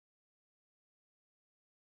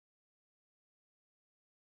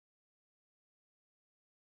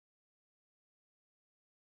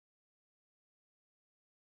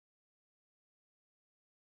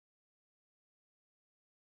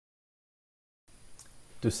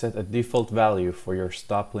To set a default value for your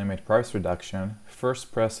stop limit price reduction,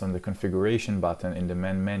 first press on the configuration button in the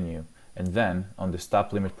main menu and then on the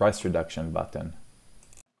stop limit price reduction button.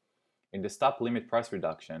 In the stop limit price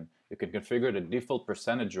reduction, you can configure the default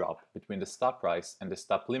percentage drop between the stop price and the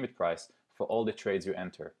stop limit price for all the trades you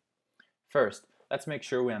enter. First, let's make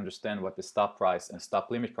sure we understand what the stop price and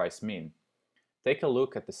stop limit price mean. Take a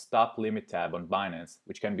look at the Stop Limit tab on Binance,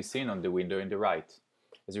 which can be seen on the window in the right.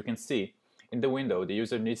 As you can see, in the window, the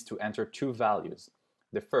user needs to enter two values.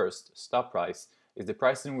 The first, stop price, is the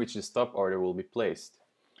price in which the stop order will be placed.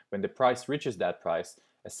 When the price reaches that price,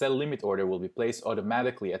 a sell limit order will be placed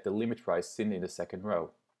automatically at the limit price seen in the second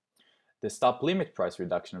row. The stop limit price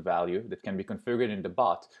reduction value that can be configured in the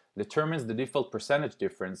bot determines the default percentage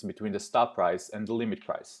difference between the stop price and the limit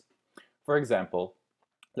price. For example,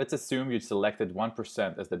 let's assume you selected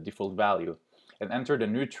 1% as the default value and entered a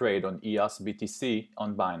new trade on EOS BTC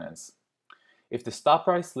on Binance. If the stop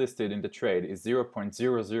price listed in the trade is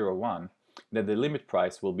 0.001, then the limit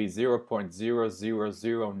price will be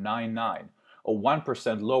 0.00099, or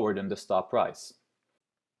 1% lower than the stop price.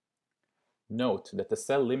 Note that the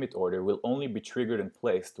sell limit order will only be triggered and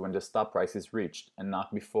placed when the stop price is reached and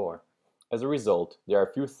not before. As a result, there are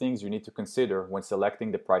a few things you need to consider when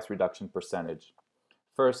selecting the price reduction percentage.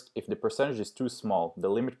 First, if the percentage is too small, the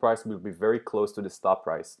limit price will be very close to the stop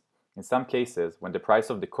price. In some cases, when the price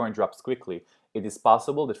of the coin drops quickly, it is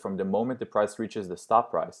possible that from the moment the price reaches the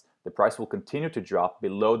stop price, the price will continue to drop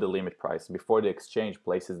below the limit price before the exchange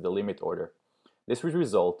places the limit order. This would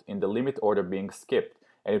result in the limit order being skipped,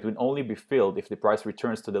 and it will only be filled if the price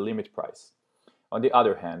returns to the limit price. On the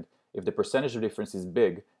other hand, if the percentage difference is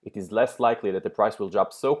big, it is less likely that the price will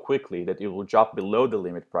drop so quickly that it will drop below the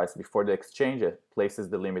limit price before the exchange places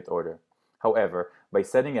the limit order. However, by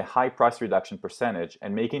setting a high price reduction percentage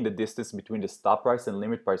and making the distance between the stop price and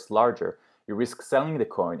limit price larger, you risk selling the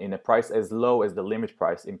coin in a price as low as the limit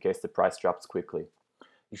price in case the price drops quickly.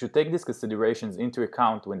 You should take these considerations into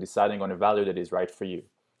account when deciding on a value that is right for you.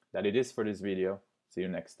 That it is for this video. See you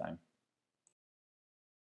next time.